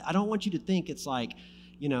thing is I don't want you to think it's like,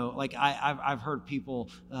 like I've heard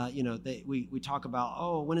people, we talk about,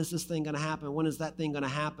 oh, when is this thing going to happen? When is that thing going to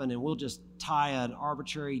happen? And we'll just tie an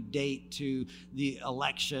arbitrary date to the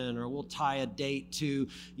election, or we'll tie a date to,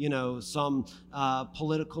 some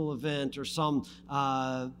political event or some,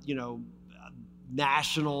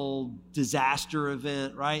 national disaster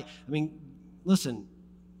event, right? I mean, listen,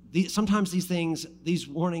 sometimes these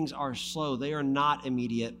warnings are slow. They are not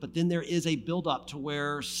immediate, but then there is a buildup to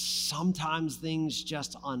where sometimes things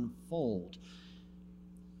just unfold.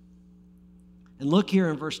 And look here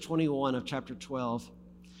in verse 21 of chapter 12.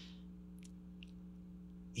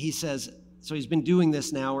 He says, so he's been doing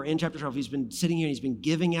this now. We're in chapter 12. He's been sitting here and he's been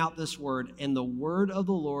giving out this word. And the word of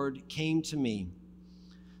the Lord came to me.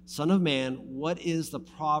 Son of man, what is the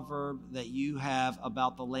proverb that you have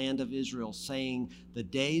about the land of Israel, saying the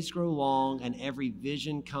days grow long and every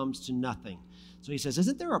vision comes to nothing? So he says,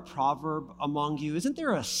 isn't there a proverb among you? Isn't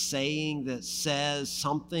there a saying that says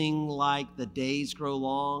something like the days grow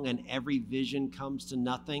long and every vision comes to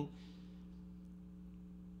nothing?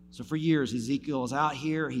 So for years, Ezekiel is out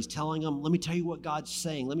here. He's telling them, let me tell you what God's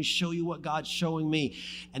saying. Let me show you what God's showing me.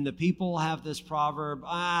 And the people have this proverb,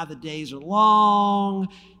 the days are long.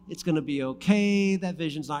 It's going to be okay. That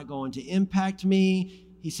vision's not going to impact me.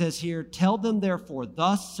 He says here, tell them therefore,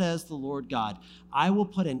 thus says the Lord God, I will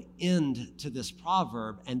put an end to this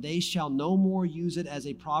proverb, and they shall no more use it as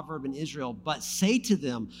a proverb in Israel, but say to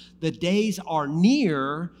them, the days are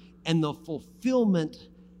near and the fulfillment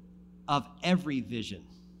of every vision.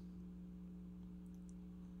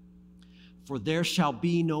 For there shall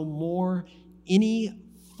be no more any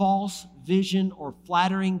false vision or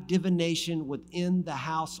flattering divination within the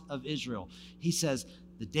house of Israel. He says,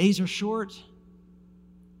 the days are short.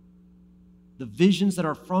 The visions that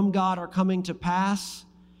are from God are coming to pass.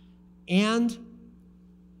 And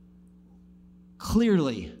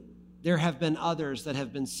clearly, there have been others that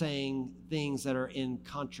have been saying things that are in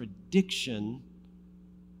contradiction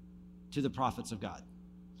to the prophets of God.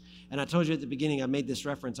 And I told you at the beginning, I made this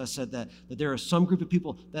reference. I said that there are some group of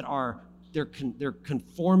people that they're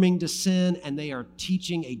conforming to sin, and they are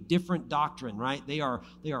teaching a different doctrine, right? They are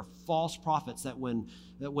false prophets that when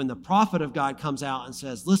the prophet of God comes out and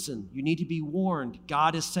says, listen, you need to be warned.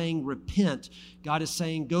 God is saying repent. God is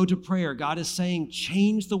saying go to prayer. God is saying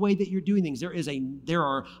change the way that you're doing things. There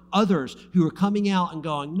are others who are coming out and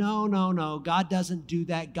going, no, God doesn't do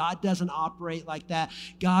that. God doesn't operate like that.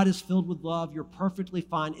 God is filled with love. You're perfectly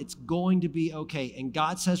fine. It's going to be okay. And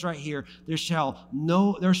God says right here, there shall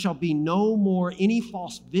be no more any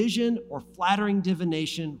false vision or flattering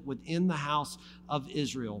divination within the house of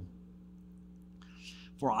Israel.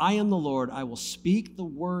 For I am the Lord, I will speak the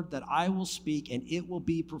word that I will speak, and it will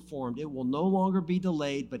be performed. It will no longer be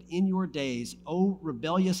delayed, but in your days, O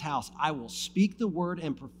rebellious house, I will speak the word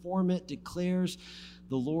and perform it, declares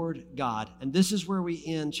the Lord God. And this is where we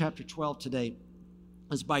end chapter 12 today,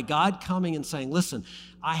 is by God coming and saying, listen,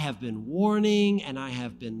 I have been warning, and I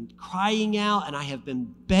have been crying out, and I have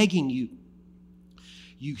been begging you.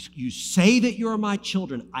 You say that you're my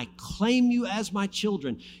children. I claim you as my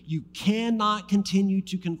children. You cannot continue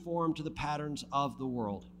to conform to the patterns of the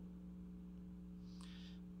world.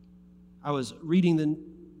 I was reading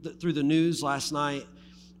through the news last night,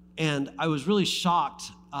 and I was really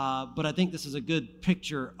shocked, but I think this is a good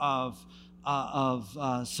picture of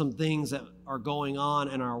some things that are going on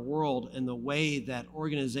in our world and the way that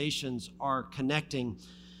organizations are connecting.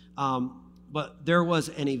 But there was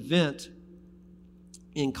an event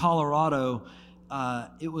in Colorado.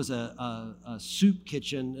 It was a soup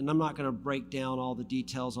kitchen, and I'm not going to break down all the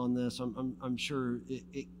details on this. I'm sure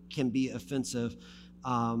it can be offensive,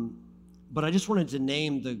 but I just wanted to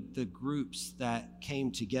name the groups that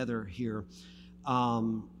came together here.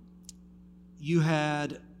 You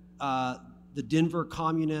had the Denver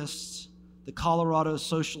Communists, the Colorado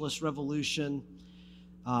Socialist Revolution,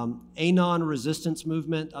 Anon Resistance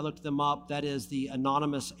Movement, I looked them up. That is the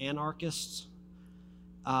Anonymous Anarchists.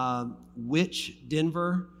 Witch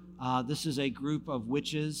Denver. This is a group of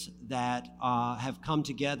witches that have come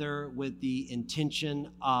together with the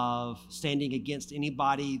intention of standing against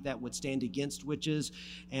anybody that would stand against witches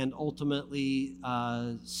and ultimately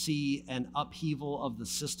see an upheaval of the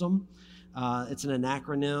system. It's an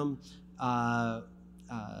acronym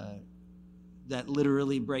that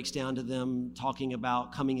literally breaks down to them talking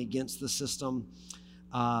about coming against the system.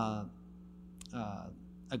 A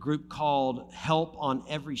group called Help on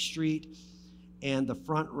Every Street, and the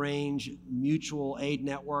Front Range Mutual Aid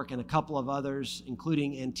Network, and a couple of others,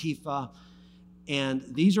 including Antifa. And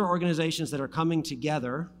these are organizations that are coming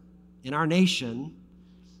together in our nation,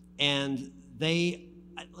 and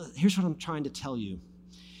here's what I'm trying to tell you,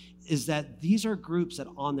 is that these are groups that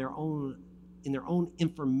in their own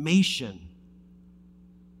information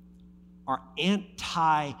are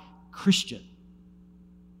anti-Christian.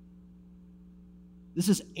 This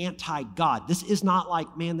is anti-God. This is not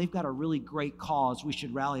like, man, they've got a really great cause we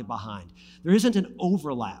should rally behind. There isn't an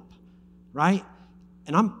overlap, right?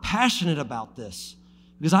 And I'm passionate about this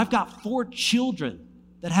because I've got 4 children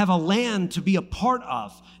that have a land to be a part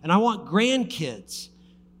of, and I want grandkids.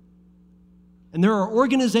 And there are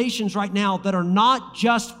organizations right now that are not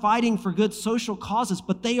just fighting for good social causes,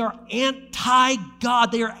 but they are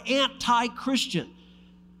anti-God. They are anti-Christian.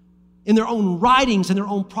 In their own writings and their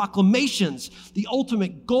own proclamations, the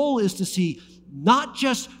ultimate goal is to see not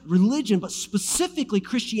just religion, but specifically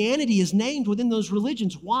Christianity is named within those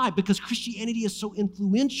religions. Why? Because Christianity is so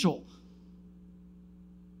influential.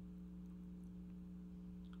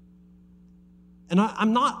 And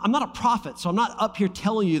I'm not a prophet, so I'm not up here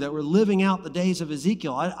telling you that we're living out the days of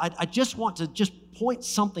Ezekiel. I just want to point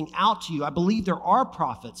something out to you. I believe there are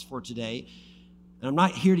prophets for today. And I'm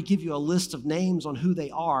not here to give you a list of names on who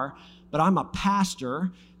they are, but I'm a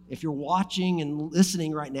pastor. If you're watching and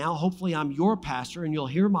listening right now, hopefully I'm your pastor, and you'll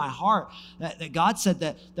hear my heart that God said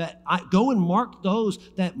that I go and mark those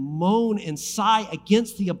that moan and sigh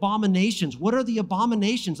against the abominations. What are the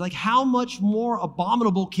abominations? Like, how much more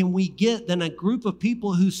abominable can we get than a group of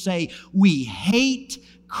people who say, we hate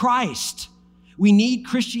Christ? We need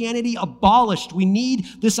Christianity abolished. We need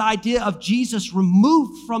this idea of Jesus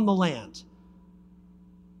removed from the land.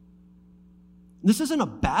 This isn't a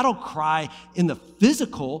battle cry in the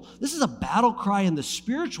physical. This is a battle cry in the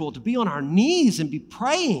spiritual, to be on our knees and be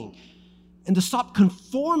praying and to stop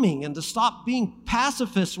conforming and to stop being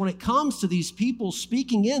pacifists when it comes to these people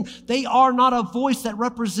speaking in. They are not a voice that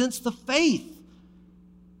represents the faith.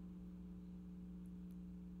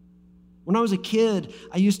 When I was a kid,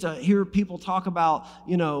 I used to hear people talk about,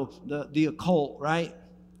 the occult, right?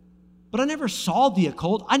 But I never saw the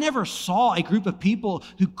occult. I never saw a group of people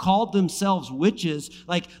who called themselves witches,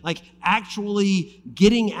 like actually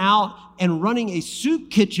getting out and running a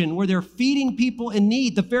soup kitchen where they're feeding people in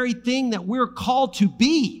need, the very thing that we're called to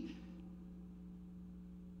be.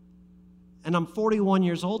 And I'm 41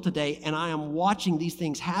 years old today, and I am watching these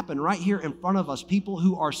things happen right here in front of us. People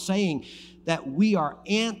who are saying that we are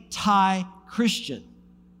anti-Christian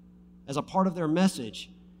as a part of their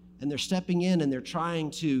message, and they're stepping in and they're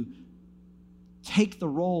trying to take the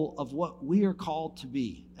role of what we are called to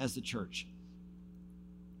be as the church.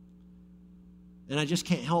 And I just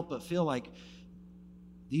can't help but feel like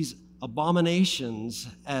these abominations,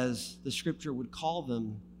 as the scripture would call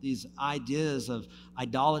them, these ideas of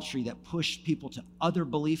idolatry that push people to other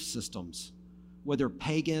belief systems, whether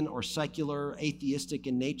pagan or secular, atheistic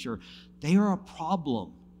in nature, they are a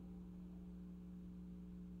problem.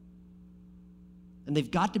 And they've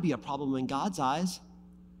got to be a problem in God's eyes.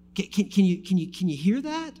 Can you hear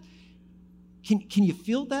that? Can you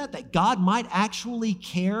feel that God might actually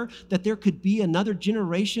care that there could be another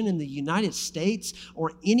generation in the United States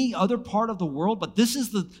or any other part of the world? But this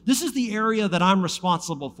is the area that I'm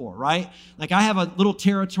responsible for, right? Like, I have a little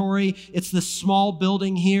territory. It's this small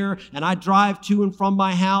building here, and I drive to and from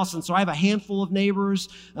my house, and so I have a handful of neighbors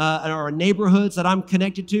or neighborhoods that I'm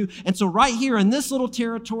connected to. And so right here in this little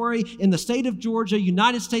territory in the state of Georgia,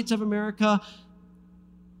 United States of America,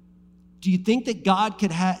 do you think that God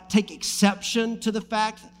could take exception to the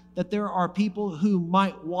fact that there are people who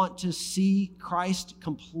might want to see Christ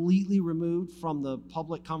completely removed from the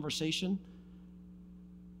public conversation?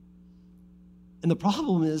 And the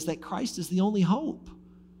problem is that Christ is the only hope.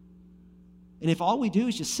 And if all we do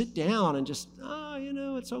is just sit down and just,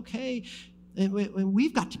 it's okay. And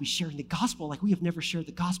we've got to be sharing the gospel like we have never shared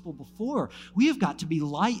the gospel before. We have got to be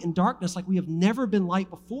light in darkness like we have never been light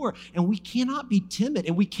before. And we cannot be timid,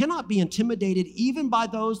 and we cannot be intimidated even by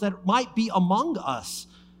those that might be among us.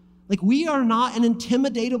 Like, we are not an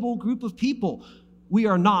intimidatable group of people. We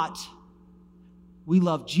are not. We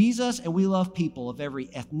love Jesus and we love people of every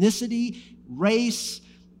ethnicity, race.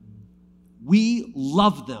 We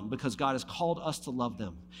love them because God has called us to love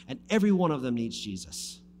them. And every one of them needs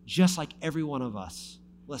Jesus, just like every one of us.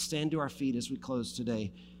 Let's stand to our feet as we close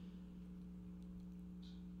today.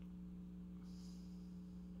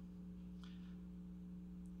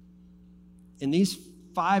 In these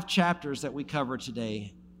 5 chapters that we cover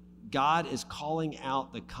today, God is calling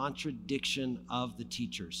out the contradiction of the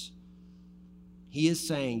teachers. He is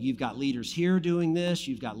saying, you've got leaders here doing this,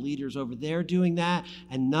 you've got leaders over there doing that,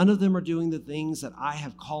 and none of them are doing the things that I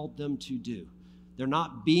have called them to do. They're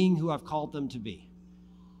not being who I've called them to be.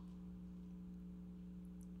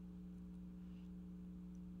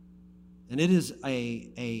 And it is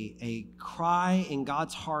a cry in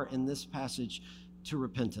God's heart in this passage to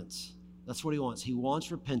repentance. That's what he wants. He wants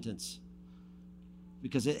repentance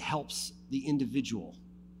because it helps the individual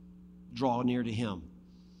draw near to him.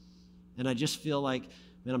 And I just feel like,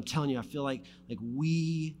 man, I'm telling you, I feel like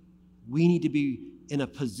we need to be in a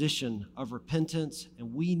position of repentance,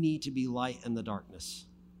 and we need to be light in the darkness.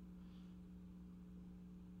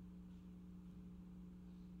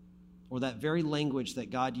 Or that very language that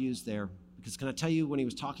God used there, because can I tell you, when he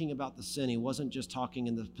was talking about the sin, he wasn't just talking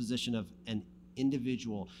in the position of an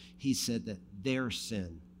individual. He said that their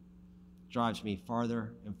sin drives me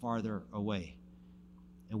farther and farther away.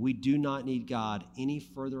 And we do not need God any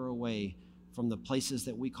further away from the places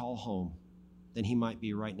that we call home than he might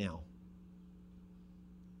be right now.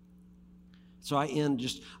 So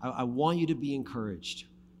I want you to be encouraged.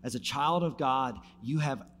 As a child of God, you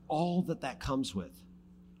have all that comes with.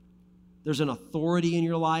 There's an authority in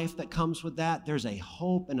your life that comes with that. There's a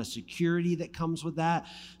hope and a security that comes with that.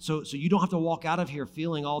 So you don't have to walk out of here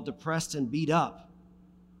feeling all depressed and beat up.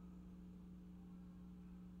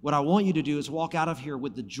 What I want you to do is walk out of here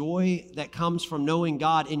with the joy that comes from knowing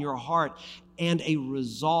God in your heart and a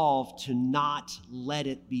resolve to not let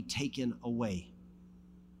it be taken away.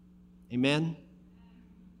 Amen?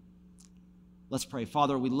 Let's pray.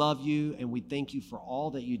 Father, we love you and we thank you for all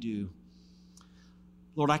that you do.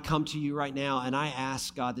 Lord, I come to you right now and I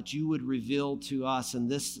ask, God, that you would reveal to us in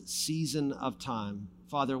this season of time,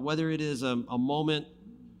 Father, whether it is a moment,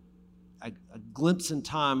 a glimpse in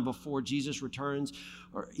time before Jesus returns,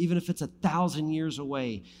 or even if it's 1,000 years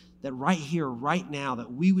away, that right here, right now,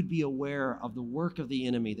 that we would be aware of the work of the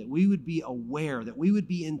enemy, that we would be aware, that we would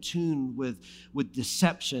be in tune with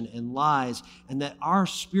deception and lies, and that our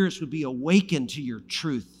spirits would be awakened to your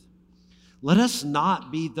truth. Let us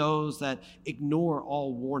not be those that ignore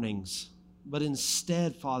all warnings, but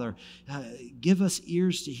instead, Father, give us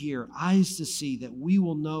ears to hear, eyes to see, that we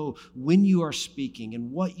will know when you are speaking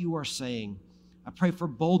and what you are saying. I pray for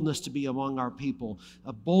boldness to be among our people,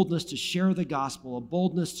 a boldness to share the gospel, a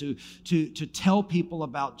boldness to tell people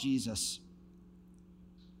about Jesus.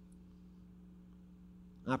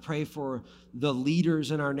 I pray for the leaders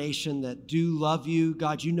in our nation that do love you.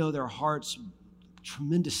 God, you know their hearts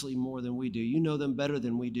tremendously more than we do. You know them better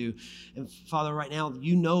than we do. And Father, right now,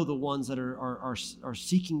 you know the ones that are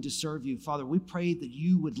seeking to serve you. Father, we pray that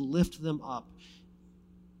you would lift them up.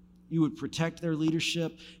 You would protect their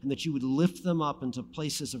leadership and that you would lift them up into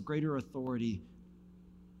places of greater authority,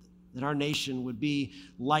 that our nation would be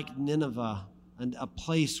like Nineveh, and a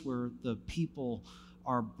place where the people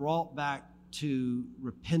are brought back to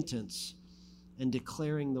repentance and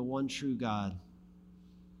declaring the one true God.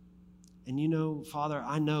 And you know, Father,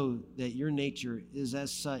 I know that your nature is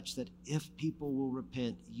as such that if people will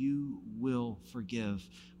repent, you will forgive.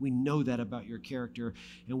 We know that about your character,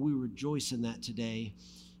 and we rejoice in that today.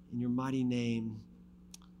 In your mighty name,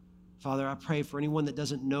 Father, I pray for anyone that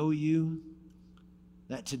doesn't know you,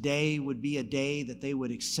 that today would be a day that they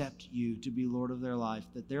would accept you to be Lord of their life,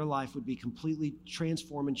 that their life would be completely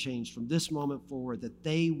transformed and changed from this moment forward, that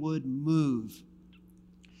they would move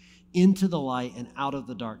into the light and out of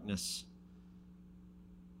the darkness.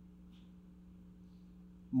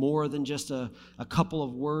 More than just a couple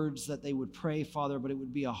of words that they would pray, Father, but it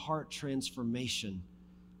would be a heart transformation.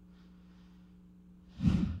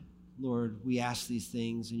 Lord, we ask these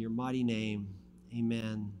things in your mighty name.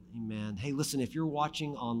 Amen. Amen. Hey, listen, if you're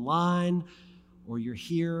watching online or you're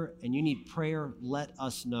here and you need prayer, let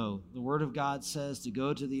us know. The Word of God says to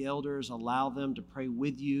go to the elders, allow them to pray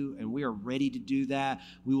with you, and we are ready to do that.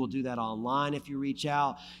 We will do that online if you reach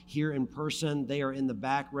out. Here in person, they are in the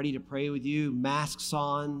back ready to pray with you, masks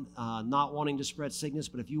on, not wanting to spread sickness,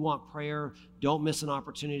 but if you want prayer, don't miss an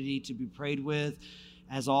opportunity to be prayed with.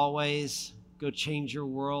 As always, go change your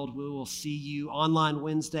world. We will see you online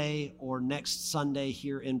Wednesday or next Sunday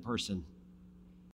here in person.